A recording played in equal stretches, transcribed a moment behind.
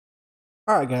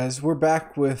All right, guys, we're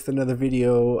back with another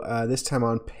video, this time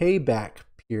on payback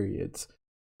periods.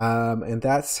 And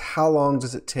that's how long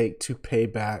does it take to pay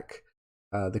back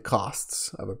the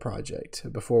costs of a project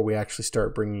before we actually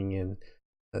start bringing in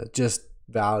just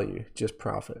value, just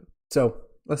profit. So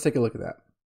let's take a look at that.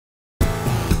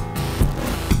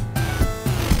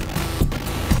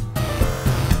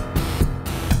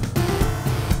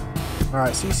 All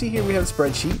right, so you see here we have a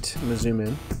spreadsheet. I'm gonna zoom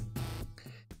in.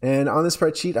 And on the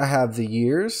spreadsheet, I have the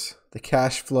years, the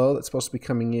cash flow that's supposed to be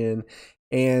coming in,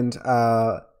 and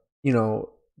the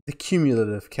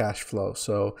cumulative cash flow.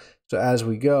 So as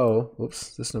we go,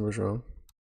 whoops, this number's wrong.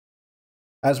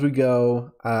 As we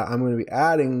go, I'm going to be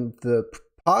adding the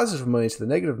positive money to the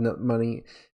negative money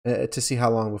to see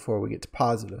how long before we get to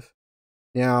positive.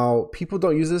 Now, people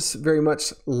don't use this very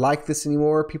much like this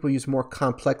anymore. People use a more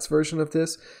complex version of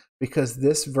this, because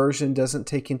this version doesn't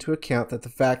take into account that the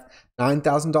fact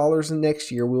 $9,000 in next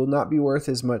year will not be worth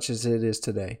as much as it is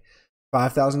today.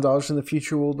 $5,000 in the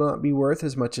future will not be worth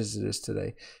as much as it is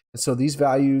today. And so these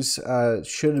values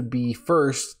should be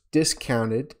first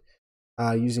discounted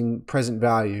using present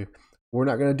value. We're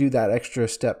not going to do that extra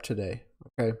step today.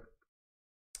 Okay.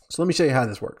 So let me show you how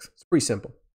this works. It's pretty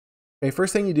simple. Okay.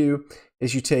 First thing you do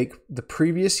is you take the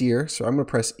previous year. So I'm going to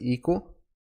press equal.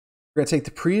 We're going to take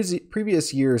the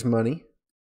previous year's money,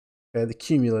 okay, the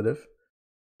cumulative.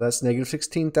 That's negative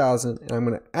 16,000, and I'm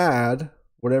going to add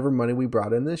whatever money we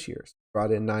brought in this year. So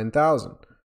brought in 9,000.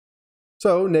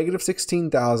 So negative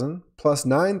 16,000 plus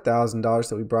 $9,000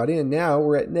 that we brought in. Now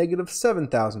we're at negative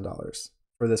 $7,000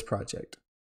 for this project.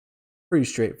 Pretty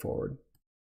straightforward.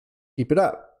 Keep it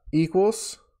up.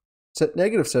 Equals, set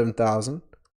negative 7,000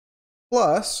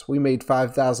 plus we made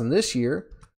 5,000 this year.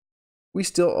 We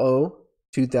still owe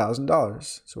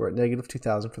 $2,000. So we're at negative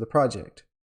 2,000 for the project.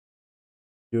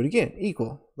 Do it again,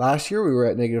 equal. Last year we were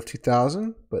at negative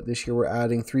 2,000, but this year we're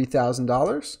adding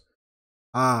 $3,000.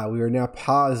 We are now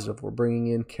positive. We're bringing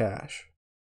in cash.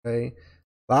 Okay.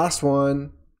 Last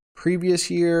one,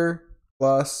 previous year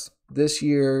plus this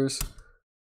year's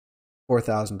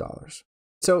 $4,000.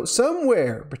 So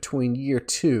somewhere between year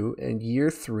 2 and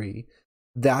year 3,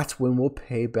 that's when we'll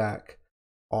pay back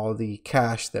all the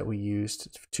cash that we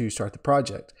used to start the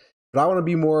project. But I want to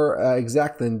be more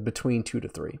exact than between 2 to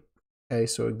 3. Okay,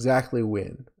 so exactly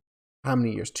when, how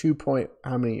many years,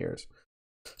 how many years.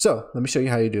 So let me show you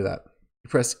how you do that. You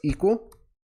press equal,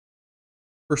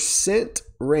 percent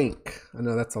rank. I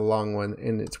know that's a long one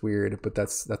and it's weird, but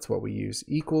that's what we use.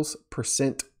 Equals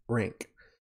percent rank.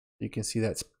 You can see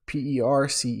that's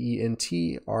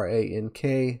PERCENT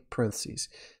parentheses.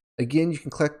 Again, you can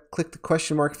click the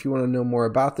question mark if you want to know more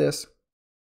about this.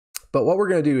 But what we're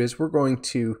going to do is we're going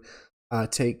to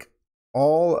take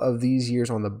all of these years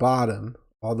on the bottom,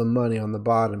 all the money on the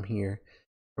bottom here,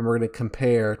 and we're going to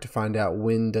compare to find out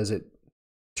when does it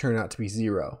turn out to be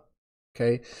 0.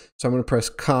 Okay, so I'm going to press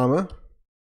comma.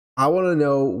 I want to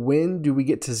know when do we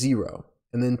get to 0,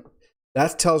 and then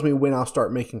that tells me when I'll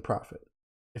start making profit.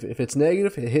 If it's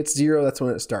negative, it hits 0, that's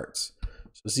when it starts.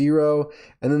 So 0,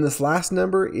 and then this last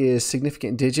number is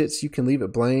significant digits. You can leave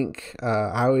it blank.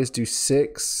 I always do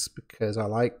 6 because I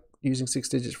like using 6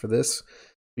 digits for this.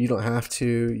 But you don't have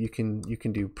to. You can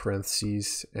do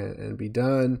parentheses and be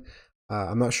done.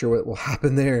 I'm not sure what will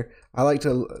happen there. I like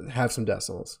to have some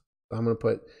decimals. So I'm going to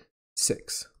put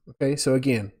 6. Okay, so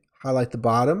again, highlight the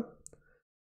bottom,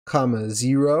 comma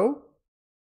 0.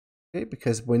 Okay,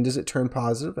 because when does it turn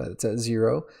positive? It's at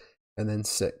 0, and then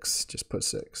 6. Just put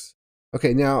 6.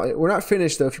 Okay, now we're not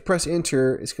finished though. If you press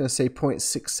enter, it's going to say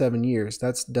 0.67 years.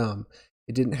 That's dumb.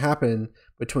 It didn't happen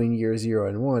between year 0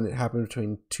 and 1. It happened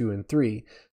between 2 and 3.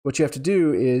 What you have to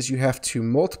do is you have to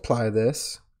multiply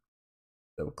this.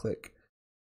 Double click.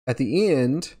 At the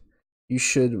end, you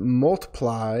should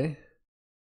multiply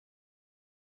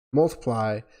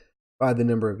by the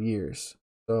number of years.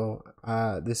 So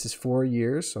this is 4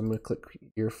 years. So I'm going to click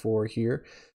year 4 here.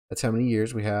 That's how many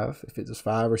years we have. If it was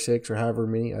 5 or 6 or however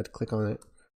many, I'd click on it.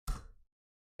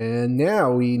 And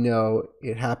now we know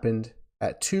it happened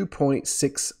at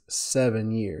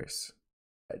 2.67 years.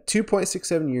 At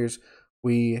 2.67 years,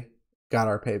 we got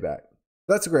our payback.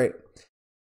 That's great.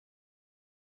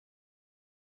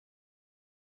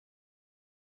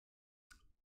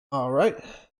 All right.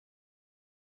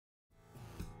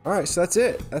 All right, so that's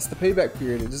it. That's the payback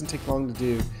period. It doesn't take long to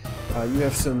do. You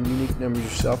have some unique numbers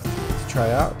yourself to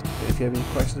try out. If you have any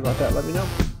questions about that, let me know.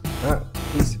 All right,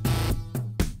 peace.